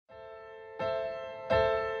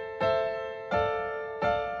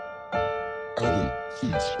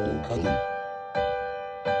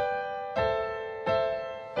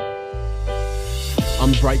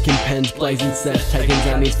I'm breaking pens, blazing sets, taking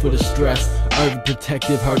Xannies for the stress.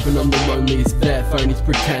 Overprotective, hoping I'm the loneliest vet. Phonies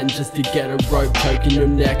pretend just to get a rope, choking your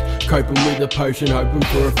neck. Coping with a potion, hoping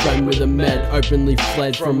for a friend with a med. Openly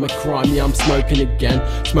fled from a crime, yeah I'm smoking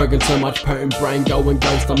again. Smoking so much potent, brain going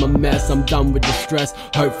ghost, I'm a mess. I'm done with the stress,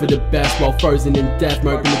 hope for the best while frozen in death.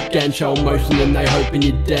 Moping again, show emotion and they hoping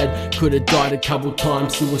you're dead. Could've died a couple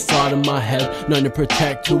times, suicide in my head. Known to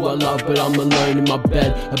protect who I love, but I'm alone in my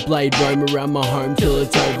bed. A blade roam around my home till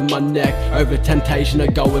it's over my neck. Over temptation, I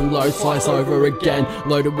going low, slice over again.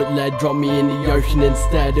 Loaded with lead, drop me in the ocean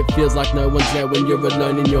instead. It feels like no one's there when you're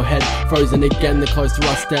alone in your head. Frozen again, the closer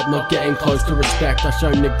I step, not getting close to respect. I show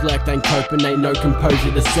neglect, ain't coping, ain't no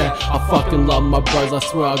composure to set. I fucking love my bros, I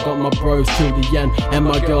swear I got my bros till the end. And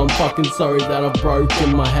my girl, I'm fucking sorry that I broke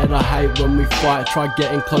in my head. I hate when we fight, try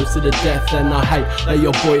getting closer to death. And I hate that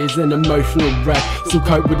your boy is an emotional wreck. Still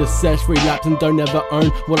cope with the sesh, relapse and don't ever own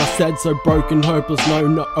what I said. So broken, hopeless, no,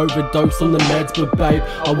 not overdose on the meds. But babe,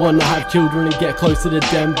 I wanna have children and get closer to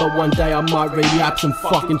them. But one day I might relapse and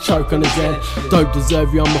fucking choke on his end. Don't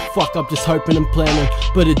deserve you, I'm a fuck up, just hoping and planning.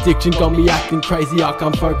 But addiction got me acting crazy, I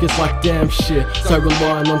can't focus like damn shit. So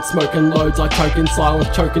relying on smoking loads, I choke in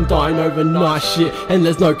silence, choking, dying over nice shit. And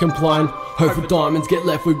there's no complying. Hope for diamonds, get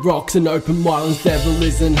left with rocks and open violence. Devil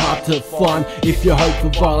isn't hard to find. If you hope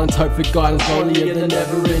for violence, hope for guidance. Lonelier than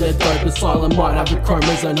ever in a dope asylum. Might have a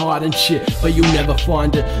chromosome hiding shit, but you'll never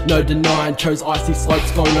find it. No denying, chose icy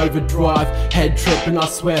slopes going overdrive. Head tripping, I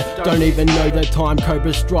swear, don't even know the time.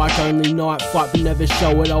 Cobra strike, only night fight, but never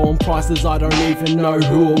show it all on prices I don't even know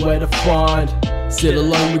who or where to find. Sit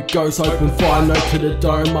alone with ghosts, open fire, no to the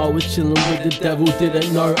dome. I was chilling with the devil,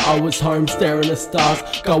 didn't know I was home. Staring at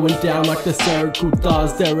stars, going down like the circle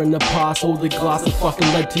does. There in the past, all the glass that fucking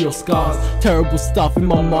led to your scars. Terrible stuff in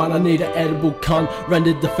my mind, I need an edible cunt.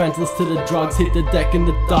 Rendered defenseless to the drugs, hit the deck in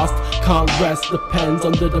the dust. Can't rest, depends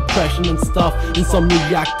on the depression and stuff.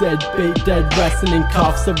 Insomniac, dead beat, dead resting in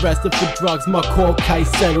cuffs. Arrested for drugs, my court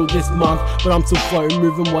case settled this month. But I'm still floating,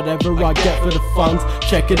 moving whatever I get for the funds.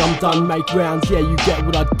 Check it, I'm done, make rounds, yeah you get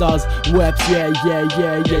what I does. Wepsir, yeah,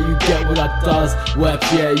 you get what I does.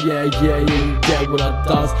 Wepsir, yeah, you get what I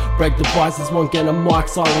does. Break the devices, won't get a mic,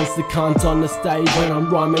 silence the cunts on the stage. When I'm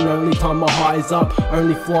rhyming, only time my highs up.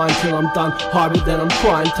 Only flying till I'm done, high but then I'm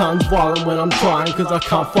crying. Tons violent when I'm trying, cause I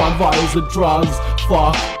can't find vials of drugs.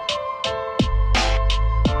 Fuck.